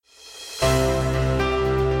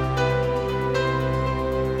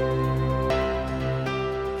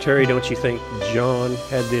Terry, don't you think John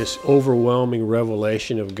had this overwhelming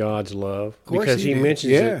revelation of God's love? Because he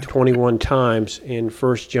mentions it 21 times in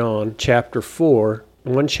 1 John chapter 4.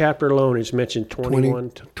 One chapter alone is mentioned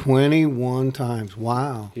 21 times.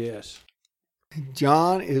 Wow. Yes.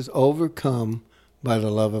 John is overcome by the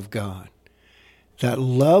love of God. That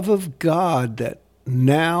love of God that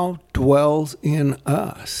now dwells in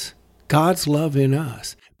us. God's love in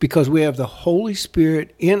us. Because we have the Holy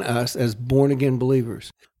Spirit in us as born-again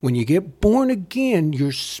believers. When you get born again,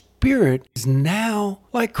 your spirit is now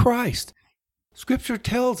like Christ. Scripture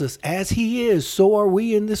tells us, as He is, so are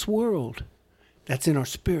we in this world. That's in our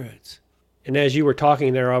spirits. And as you were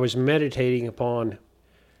talking there, I was meditating upon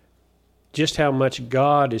just how much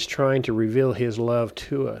God is trying to reveal His love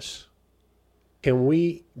to us. Can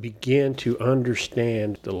we begin to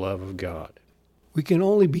understand the love of God? We can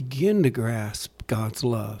only begin to grasp God's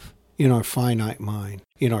love in our finite mind.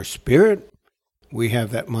 In our spirit, we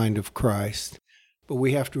have that mind of Christ, but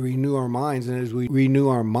we have to renew our minds. And as we renew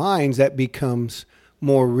our minds, that becomes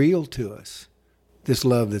more real to us, this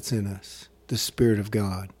love that's in us, the Spirit of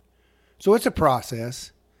God. So it's a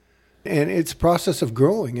process, and it's a process of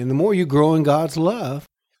growing. And the more you grow in God's love,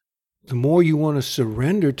 the more you want to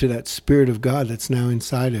surrender to that Spirit of God that's now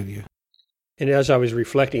inside of you. And as I was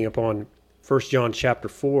reflecting upon 1 John chapter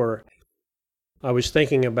 4, I was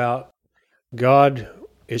thinking about God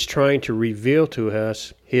is trying to reveal to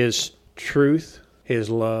us His truth, His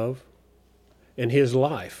love, and His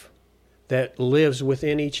life that lives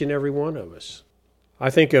within each and every one of us. I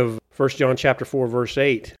think of 1 John chapter 4, verse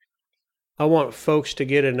 8. I want folks to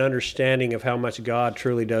get an understanding of how much God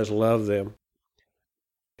truly does love them.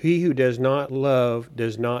 He who does not love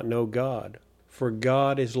does not know God, for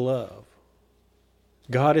God is love.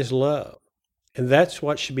 God is love. And that's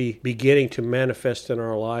what should be beginning to manifest in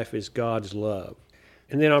our life is God's love.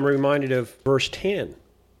 And then I'm reminded of verse 10.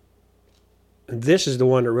 This is the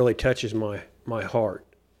one that really touches my heart.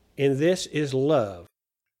 And this is love.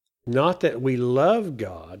 Not that we love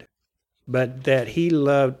God, but that He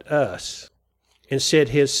loved us and sent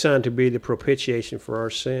His Son to be the propitiation for our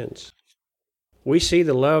sins. We see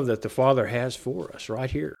the love that the Father has for us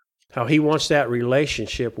right here. How He wants that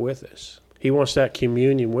relationship with us. He wants that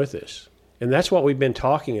communion with us. And that's what we've been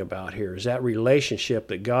talking about here, is that relationship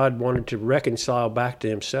that God wanted to reconcile back to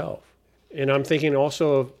Himself. And I'm thinking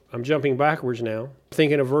also of, I'm jumping backwards now,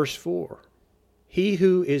 thinking of verse 4. He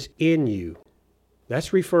who is in you,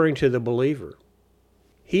 that's referring to the believer.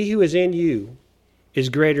 He who is in you is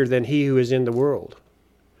greater than he who is in the world.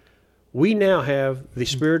 We now have the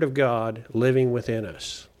Spirit of God living within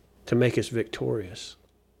us to make us victorious.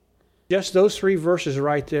 Just those 3 verses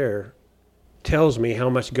right there tells me how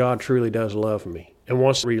much God truly does love me and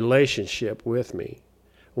wants a relationship with me,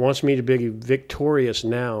 wants me to be victorious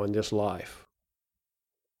now in this life.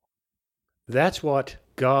 That's what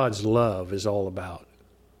God's love is all about.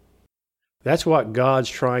 That's what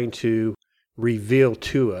God's trying to reveal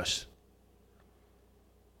to us.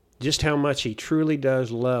 Just how much He truly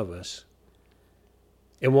does love us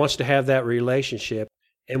and wants to have that relationship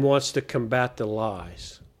and wants to combat the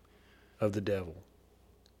lies of the devil.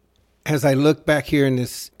 As I look back here in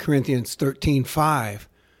this Corinthians 13:5,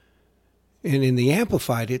 and in the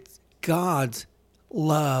Amplified, it's God's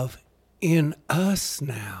love in us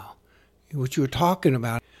now. What you were talking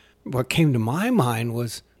about, what came to my mind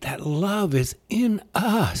was that love is in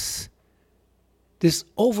us. This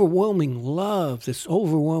overwhelming love, this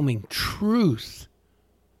overwhelming truth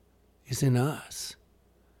is in us.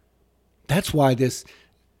 That's why this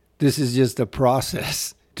is just a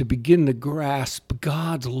process to begin to grasp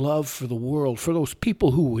God's love for the world, for those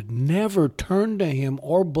people who would never turn to Him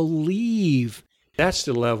or believe. That's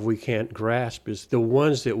the love we can't grasp, is the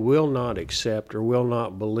ones that will not accept or will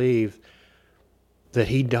not believe that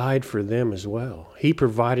He died for them as well. He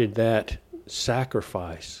provided that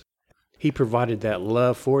sacrifice. He provided that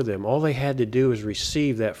love for them. All they had to do is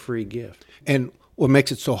receive that free gift. And what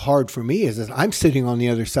makes it so hard for me is that I'm sitting on the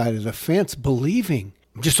other side of the fence believing.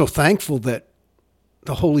 I'm just so thankful that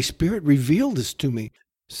the Holy Spirit revealed this to me.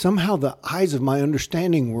 Somehow the eyes of my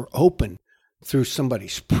understanding were open through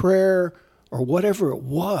somebody's prayer or whatever it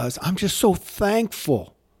was. I'm just so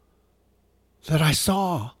thankful that I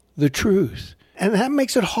saw the truth. And that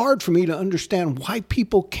makes it hard for me to understand why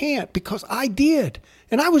people can't, because I did.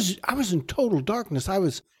 And I was in total darkness. I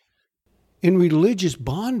was in religious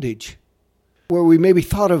bondage where we maybe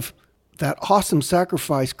thought of that awesome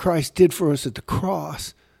sacrifice Christ did for us at the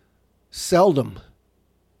cross. Seldom.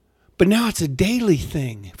 But now it's a daily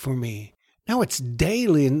thing for me. Now it's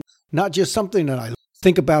daily and not just something that I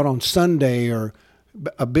think about on Sunday or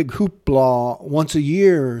a big hoopla once a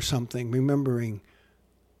year or something, remembering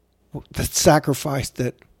the sacrifice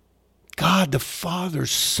that God the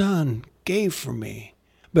Father's Son gave for me.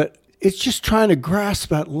 But it's just trying to grasp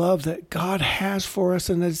that love that God has for us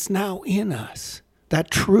and that it's now in us. That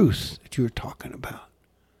truth that you were talking about.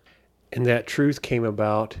 And that truth came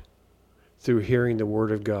about through hearing the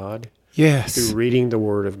Word of God, Yes. through reading the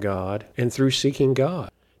Word of God, and through seeking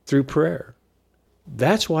God, through prayer.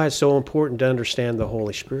 That's why it's so important to understand the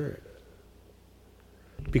Holy Spirit.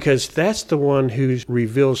 Because that's the one who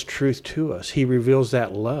reveals truth to us. He reveals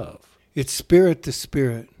that love. It's spirit to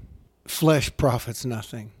spirit. Flesh profits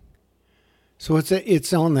nothing. So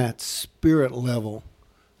it's on that spirit level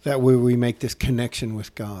that we make this connection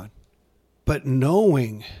with God. But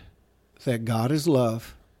knowing that God is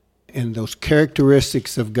love and those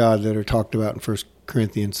characteristics of God that are talked about in 1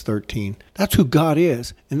 Corinthians 13, that's who God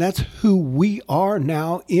is. And that's who we are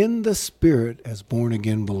now in the Spirit as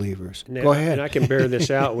born-again believers. Now, Go ahead. And I can bear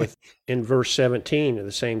this out with in verse 17 of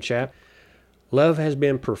the same chapter. Love has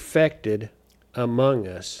been perfected among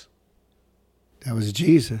us. That was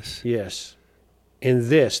Jesus. Yes. In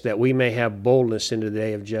this, that we may have boldness in the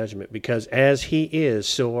day of judgment, because as he is,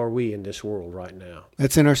 so are we in this world right now.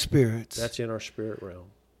 That's in our spirits. That's in our spirit realm.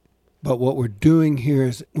 But what we're doing here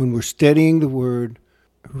is when we're studying the Word,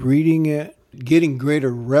 reading it, getting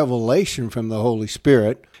greater revelation from the Holy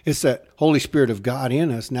Spirit, it's that Holy Spirit of God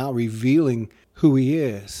in us now revealing who he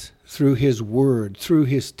is through his Word, through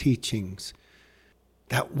his teachings,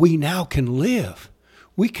 that we now can live.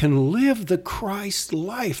 We can live the Christ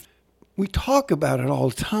life. We talk about it all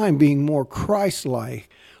the time, being more Christ-like,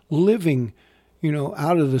 living,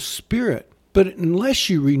 out of the Spirit. But unless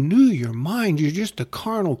you renew your mind, you're just a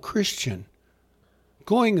carnal Christian,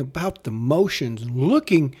 going about the motions,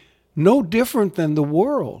 looking no different than the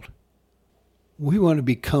world. We want to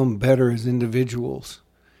become better as individuals.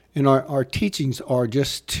 And our teachings are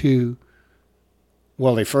just to,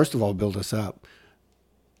 they first of all build us up.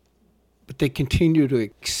 But they continue to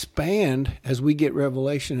expand as we get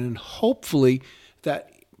revelation, and hopefully that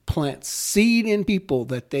plants seed in people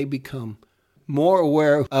that they become more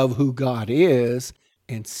aware of who God is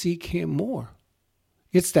and seek him more.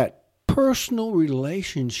 It's that personal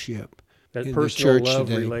relationship. That in personal the church love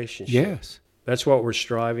today. relationship. Yes. That's what we're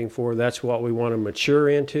striving for. That's what we want to mature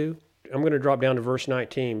into. I'm going to drop down to verse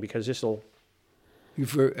 19 because this will...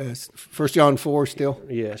 1 John 4 still?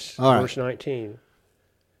 Yes, All verse 19.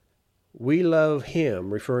 We love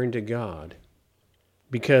him, referring to God,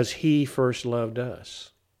 because he first loved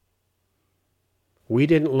us. We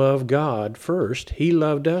didn't love God first. He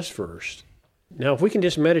loved us first. Now, if we can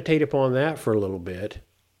just meditate upon that for a little bit,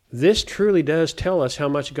 this truly does tell us how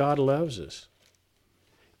much God loves us.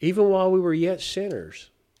 Even while we were yet sinners,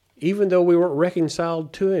 even though we weren't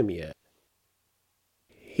reconciled to him yet,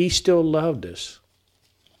 he still loved us.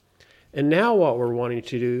 And now what we're wanting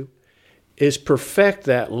to do is perfect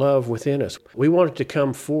that love within us. We want it to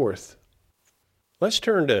come forth. Let's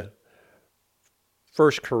turn to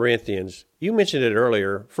 1 Corinthians. You mentioned it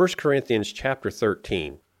earlier, 1 Corinthians chapter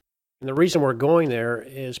 13. And the reason we're going there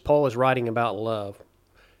is Paul is writing about love.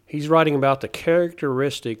 He's writing about the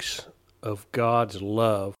characteristics of God's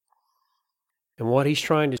love. And what he's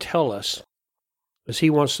trying to tell us is he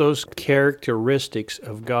wants those characteristics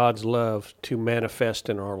of God's love to manifest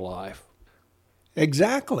in our life.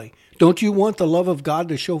 Exactly. Don't you want the love of God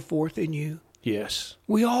to show forth in you? Yes.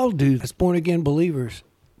 We all do as born-again believers.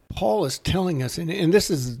 Paul is telling us, and this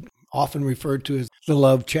is often referred to as the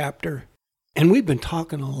love chapter, and we've been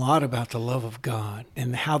talking a lot about the love of God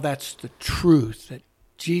and how that's the truth, that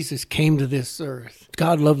Jesus came to this earth.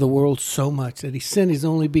 God loved the world so much that he sent his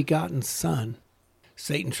only begotten Son.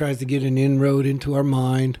 Satan tries to get an inroad into our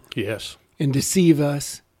mind. Yes. And deceive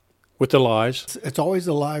us. With the lies. It's always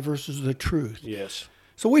the lie versus the truth. Yes.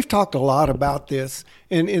 So we've talked a lot about this,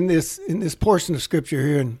 and in this portion of Scripture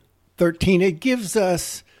here in 13, it gives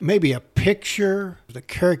us maybe a picture of the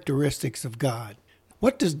characteristics of God.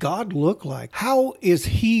 What does God look like? How is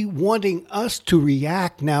he wanting us to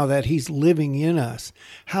react now that he's living in us?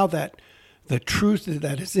 How that the truth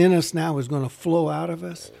that is in us now is going to flow out of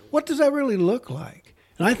us? What does that really look like?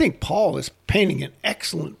 And I think Paul is painting an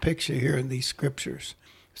excellent picture here in these Scriptures.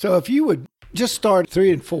 So if you would just start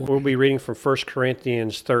 3 and 4. We'll be reading from 1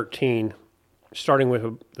 Corinthians 13, starting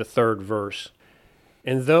with the 3rd verse.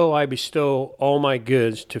 And though I bestow all my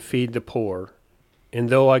goods to feed the poor, and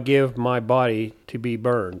though I give my body to be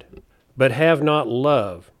burned, but have not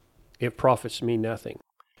love, it profits me nothing.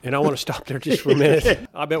 And I want to stop there just for a minute.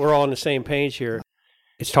 I bet we're all on the same page here.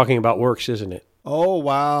 It's talking about works, isn't it? Oh,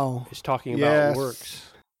 wow. It's talking Yes. about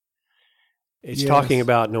works. It's Yes. talking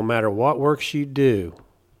about no matter what works you do,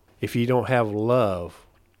 if you don't have love,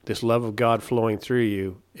 this love of God flowing through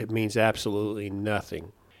you, it means absolutely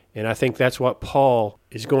nothing. And I think that's what Paul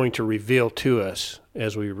is going to reveal to us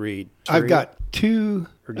as we read. I've got two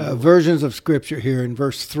versions of Scripture here in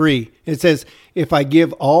verse 3. It says, if I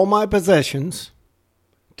give all my possessions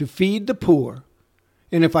to feed the poor,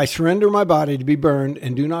 and if I surrender my body to be burned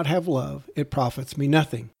and do not have love, it profits me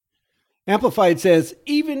nothing. Amplified says,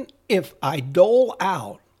 even if I dole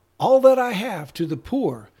out all that I have to the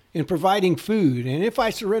poor in providing food, and if I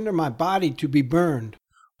surrender my body to be burned,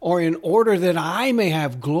 or in order that I may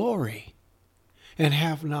have glory and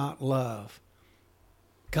have not love,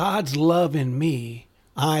 God's love in me,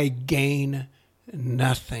 I gain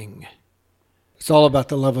nothing. It's all about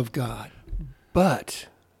the love of God. But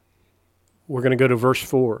we're going to go to verse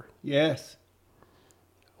 4. Yes.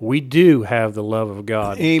 We do have the love of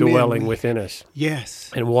God dwelling within us. Yes.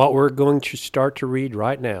 And what we're going to start to read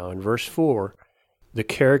right now in verse 4, the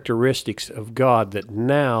characteristics of God that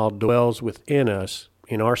now dwells within us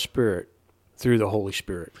in our spirit through the Holy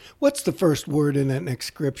Spirit. What's the first word in that next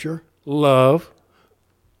scripture? Love.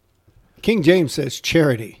 King James says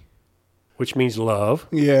charity. Which means love.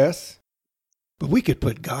 Yes. But we could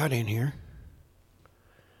put God in here.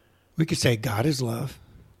 We could say God is love.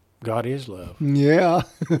 God is love. Yeah.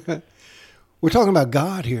 We're talking about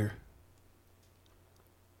God here.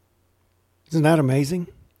 Isn't that amazing?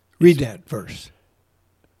 Read that verse.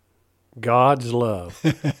 God's love.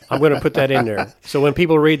 I'm going to put that in there. So when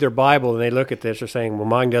people read their Bible and they look at this, they're saying, well,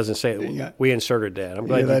 mine doesn't say it. Yeah. We inserted that. I'm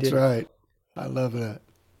glad you that's did. right. I love that.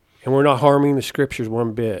 And we're not harming the scriptures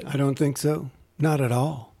one bit. I don't think so. Not at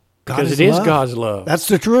all. God Because it is God's love. That's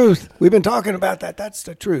the truth. We've been talking about that. That's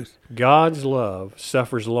the truth. God's love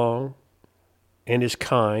suffers long and is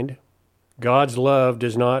kind. God's love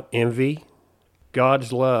does not envy.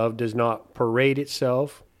 God's love does not parade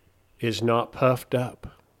itself, is not puffed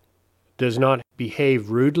up, does not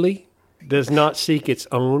behave rudely, does not seek its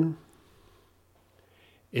own,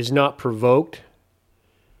 is not provoked,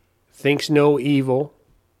 thinks no evil,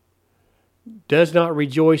 does not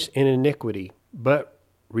rejoice in iniquity, but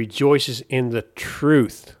rejoices in the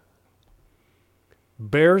truth,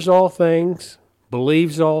 bears all things,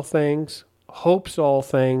 believes all things, hopes all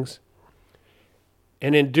things,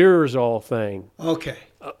 and endures all things. Okay,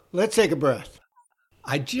 let's take a breath.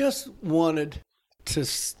 I just wanted to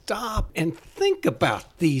stop and think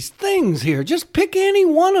about these things here. Just pick any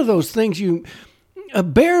one of those things. You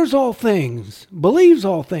bears all things, believes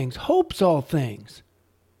all things, hopes all things,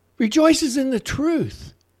 rejoices in the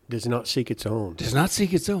truth. Does not seek its own. Does not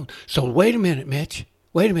seek its own. So wait a minute, Mitch.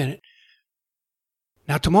 Wait a minute.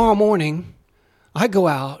 Now tomorrow morning, I go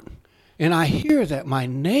out and I hear that my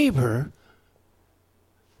neighbor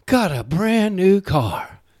got a brand new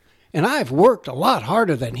car. And I've worked a lot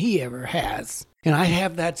harder than he ever has. And I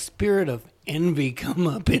have that spirit of envy come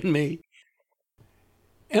up in me.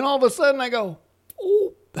 And all of a sudden I go,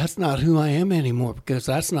 oh, that's not who I am anymore, because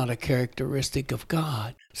that's not a characteristic of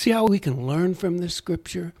God. See how we can learn from this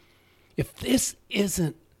scripture? If this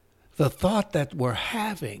isn't the thought that we're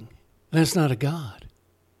having, then it's not a God.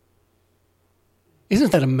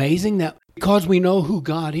 Isn't that amazing that because we know who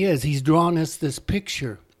God is, he's drawn us this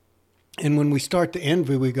picture. And when we start to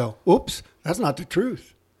envy, we go, oops, that's not the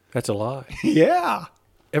truth. That's a lie. Yeah.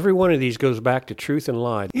 Every one of these goes back to truth and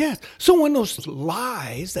lie. Yes. So when those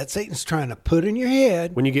lies that Satan's trying to put in your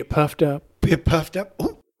head, When you get puffed up, get puffed up,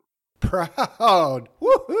 ooh, proud,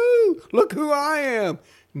 woohoo, look who I am.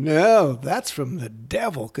 No, that's from the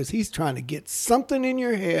devil, because he's trying to get something in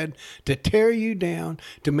your head to tear you down,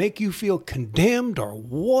 to make you feel condemned or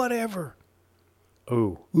whatever.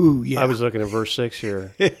 ooh, Yeah. I was looking at verse 6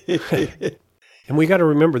 here. And we got to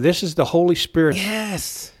remember, this is the Holy Spirit.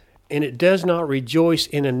 Yes. And it does not rejoice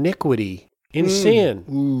in iniquity, in sin.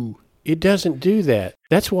 Ooh. It doesn't do that.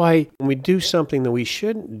 That's why when we do something that we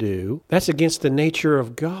shouldn't do, that's against the nature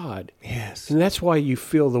of God. Yes. And that's why you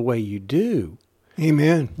feel the way you do.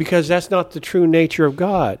 Amen. Because that's not the true nature of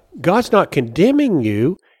God. God's not condemning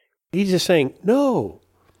you. He's just saying, no,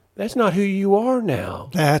 that's not who you are now.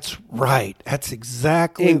 That's right. That's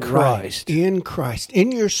exactly In right. Christ. In Christ.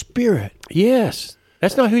 In your spirit. Yes,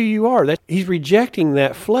 that's not who you are. He's rejecting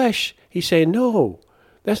that flesh. He's saying, no,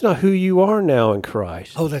 that's not who you are now in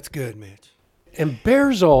Christ. Oh, that's good, Mitch. And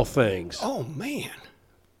bears all things. Oh, man.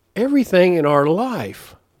 Everything in our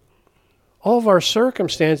life. All of our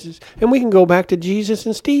circumstances. And we can go back to Jesus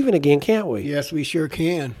and Stephen again, can't we? Yes, we sure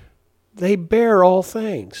can. They bear all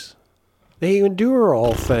things. They endure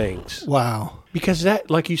all things. Wow. Because that,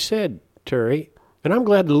 like you said, Terry, and I'm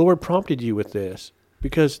glad the Lord prompted you with this,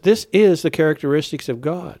 because this is the characteristics of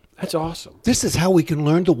God. That's awesome. This is how we can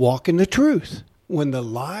learn to walk in the truth. When the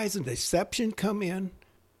lies and deception come in,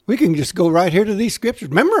 We can just go right here to these scriptures,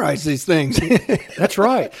 memorize these things. That's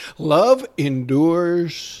right. Love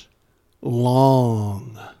endures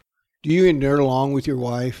long. Do you endure long with your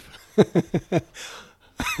wife?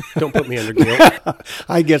 Don't put me under guilt.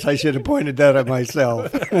 I guess I should have pointed that at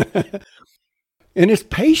myself. And it's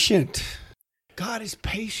patient. God is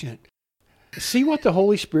patient. See what the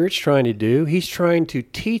Holy Spirit's trying to do? He's trying to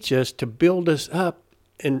teach us, to build us up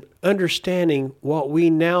in understanding what we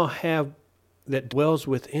now have that dwells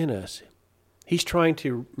within us. He's trying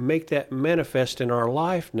to make that manifest in our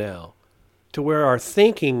life now, to where our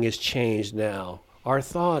thinking is changed now, our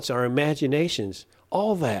thoughts, our imaginations,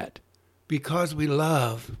 all that. Because we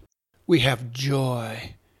love, we have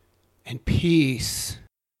joy and peace,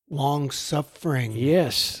 long-suffering,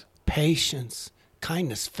 Yes. patience,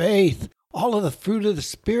 kindness, faith, all of the fruit of the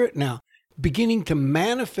Spirit now beginning to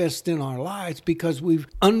manifest in our lives because we've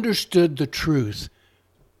understood the truth,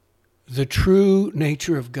 the true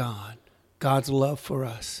nature of God, God's love for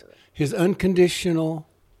us, his unconditional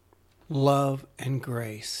love and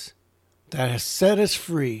grace that has set us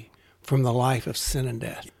free from the life of sin and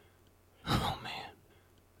death. Oh, man.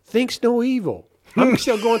 Thinks no evil. I'm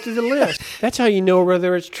still going through the list. That's how you know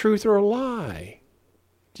whether it's truth or a lie.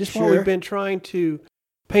 Just what Sure. we've been trying to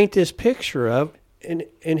paint this picture of. And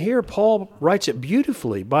here Paul writes it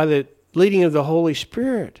beautifully by the leading of the Holy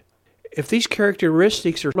Spirit. If these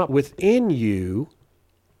characteristics are not within you,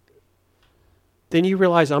 then you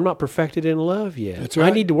realize I'm not perfected in love yet. That's right.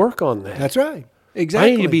 I need to work on that. That's right.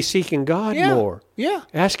 Exactly. I need to be seeking God more. Yeah.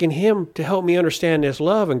 Asking him to help me understand this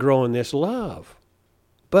love and grow in this love.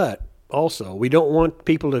 But also, we don't want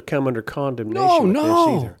people to come under condemnation with this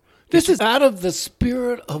either. This is out of the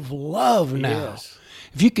spirit of love now. Yes.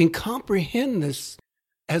 If you can comprehend this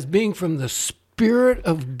as being from the Spirit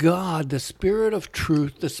of God, the Spirit of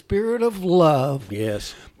truth, the Spirit of love,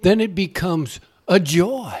 Yes. then it becomes a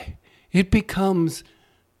joy. It becomes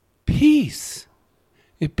peace.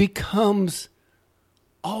 It becomes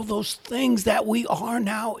all those things that we are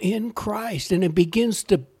now in Christ. And it begins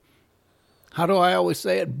to, how do I always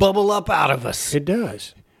say it, bubble up out of us. It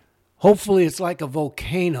does. Hopefully it's like a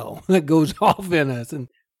volcano that goes off in us. And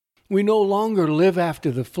we no longer live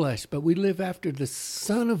after the flesh, but we live after the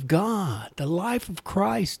Son of God, the life of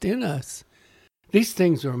Christ in us. These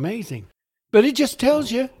things are amazing. But it just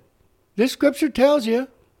tells you, this scripture tells you,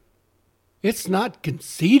 it's not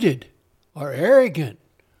conceited or arrogant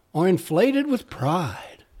or inflated with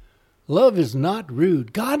pride. Love is not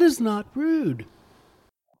rude. God is not rude.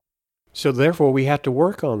 So therefore, we have to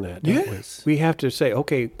work on that, don't Yes. we? We have to say,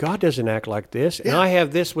 okay, God doesn't act like this, and Yeah. I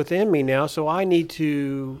have this within me now, so I need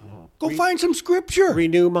to Go find some scripture.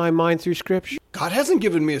 renew my mind through Scripture. God hasn't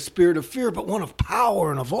given me a spirit of fear, but one of power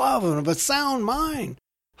and of love and of a sound mind.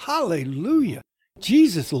 Hallelujah.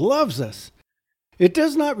 Jesus loves us. It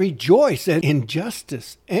does not rejoice at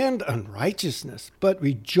injustice and unrighteousness, but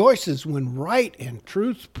rejoices when right and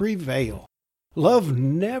truth prevail. Love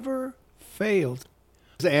never fails.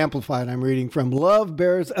 The Amplified I'm reading from, love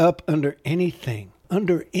bears up under anything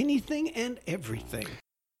and everything.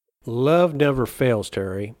 Love never fails,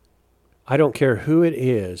 Terry. I don't care who it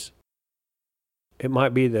is. It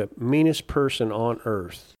might be the meanest person on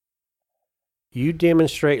earth. You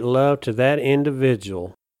demonstrate love to that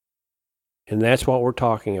individual, and that's what we're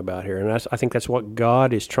talking about here. And I think that's what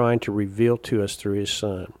God is trying to reveal to us through his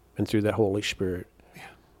Son and through the Holy Spirit.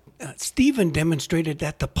 Stephen demonstrated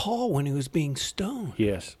that to Paul when he was being stoned.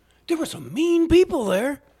 Yes. There were some mean people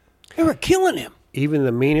there. They were killing him. Even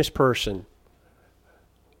the meanest person,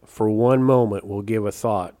 for one moment, will give a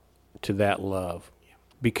thought to that love.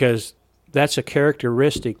 Because that's a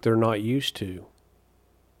characteristic they're not used to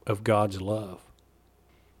of God's love.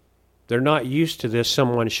 They're not used to this,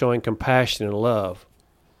 someone showing compassion and love,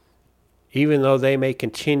 even though they may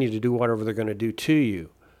continue to do whatever they're going to do to you,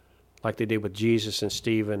 like they did with Jesus and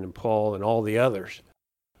Stephen and Paul and all the others.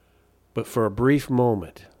 But for a brief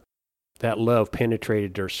moment, that love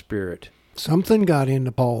penetrated their spirit. Something got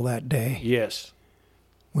into Paul that day Yes.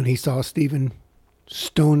 when he saw Stephen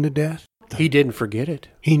stoned to death. He didn't forget it.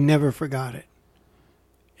 He never forgot it.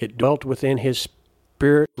 It dwelt within his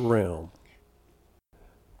spirit realm.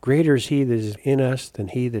 Greater is he that is in us than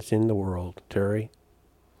he that's in the world, Terry.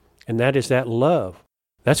 And that is that love.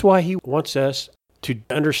 That's why he wants us to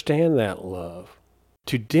understand that love,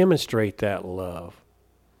 to demonstrate that love.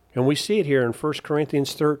 And we see it here in 1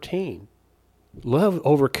 Corinthians 13. Love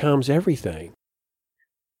overcomes everything.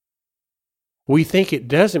 We think it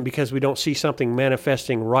doesn't because we don't see something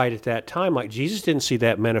manifesting right at that time. Like Jesus didn't see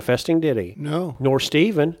that manifesting, did he? No. Nor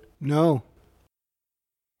Stephen. No.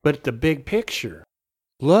 But the big picture,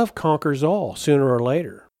 love conquers all sooner or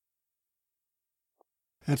later.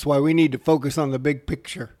 That's why we need to focus on the big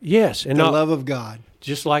picture. Yes. And the not, love of God.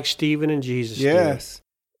 just like Stephen and Jesus did. Yes.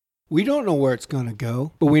 We don't know where it's going to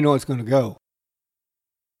go, but we know it's going to go.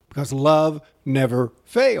 Because love never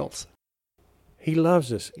fails. He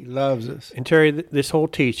loves us. He loves us. And Terry, this whole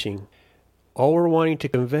teaching, all we're wanting to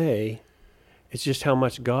convey is just how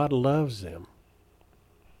much God loves them.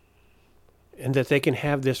 And that they can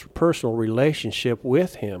have this personal relationship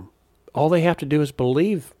with Him. All they have to do is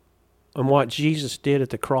believe in what Jesus did at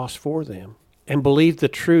the cross for them. And believe the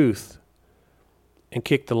truth and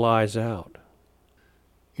kick the lies out.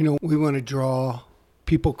 You know, we want to draw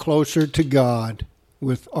people closer to God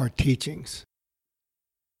with our teachings.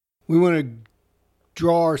 We want to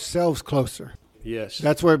draw ourselves closer. Yes.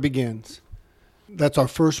 That's where it begins. That's our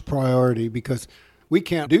first priority, because we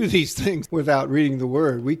can't do these things without reading the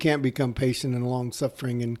Word. We can't become patient and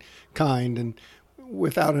long-suffering and kind and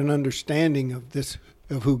without an understanding of this,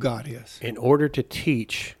 of who God is. In order to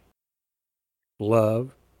teach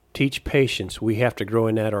love, teach patience, we have to grow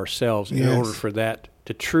in that ourselves in order for that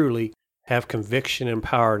to truly have conviction and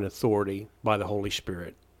power and authority by the Holy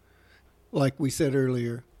Spirit. Like we said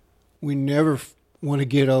earlier, we never want to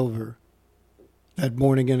get over that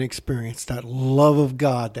born-again experience, that love of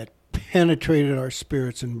God that penetrated our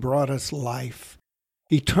spirits and brought us life,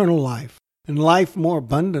 eternal life, and life more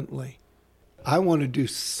abundantly. I want to do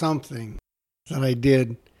something that I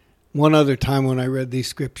did one other time when I read these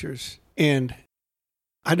scriptures. And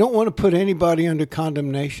I don't want to put anybody under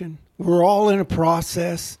condemnation. We're all in a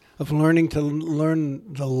process of learning to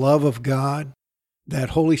learn the love of God, that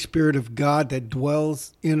Holy Spirit of God that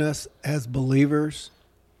dwells in us as believers.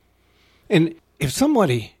 And if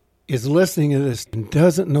somebody is listening to this and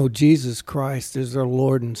doesn't know Jesus Christ as their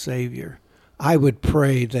Lord and Savior, I would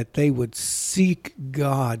pray that they would seek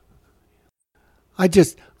God. I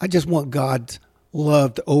just want God's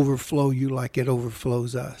love to overflow you like it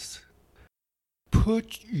overflows us.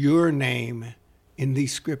 Put your name in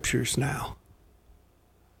these scriptures now.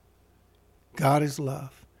 God is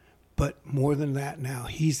love. But more than that now,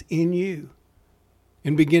 He's in you.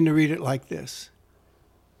 And begin to read it like this.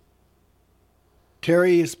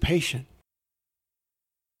 Terry is patient.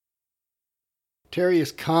 Terry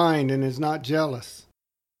is kind and is not jealous.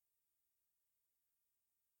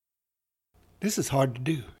 This is hard to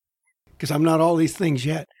do because I'm not all these things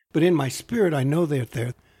yet, but in my spirit I know they're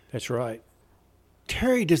there. That's right.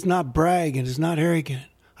 Terry does not brag and is not arrogant.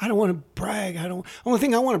 I don't want to brag. The only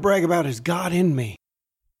thing I want to brag about is God in me.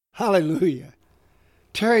 Hallelujah.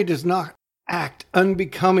 Terry does not act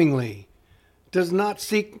unbecomingly, does not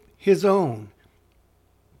seek his own,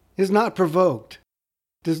 is not provoked,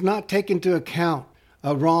 does not take into account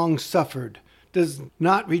a wrong suffered, does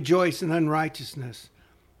not rejoice in unrighteousness.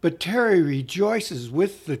 But Terry rejoices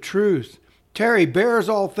with the truth. Terry bears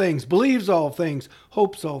all things, believes all things,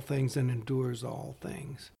 hopes all things, and endures all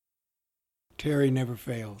things. Terry never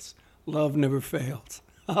fails. Love never fails.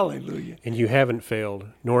 Hallelujah. And you haven't failed,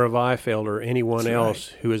 nor have I failed, or anyone That's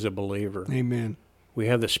else right. who is a believer. Amen. We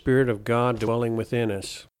have the Spirit of God dwelling within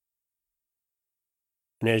us.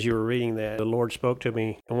 And as you were reading that, the Lord spoke to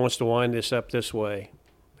me and wants to wind this up this way,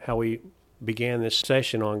 how we began this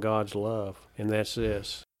session on God's love, and that's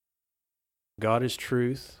this. God is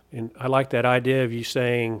truth. And I like that idea of you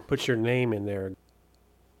saying, put your name in there.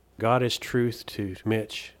 God is truth to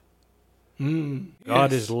Mitch.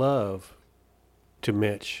 God is love to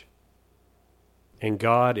Mitch. And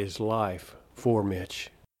God is life for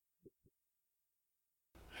Mitch.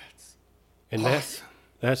 And awesome.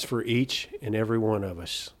 That's for each and every one of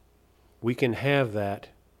us. We can have that.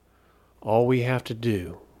 All we have to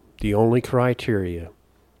do, the only criteria,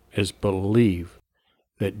 is believe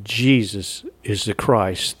that Jesus is the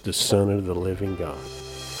Christ, the Son of the living God.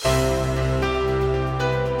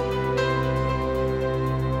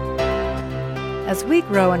 As we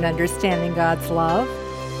grow in understanding God's love,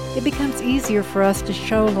 it becomes easier for us to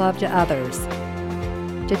show love to others.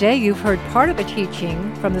 Today you've heard part of a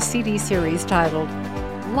teaching from the CD series titled,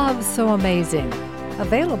 Love So Amazing,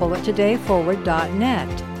 available at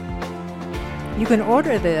todayforward.net. You can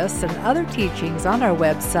order this and other teachings on our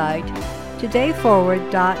website,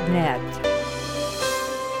 todayforward.net.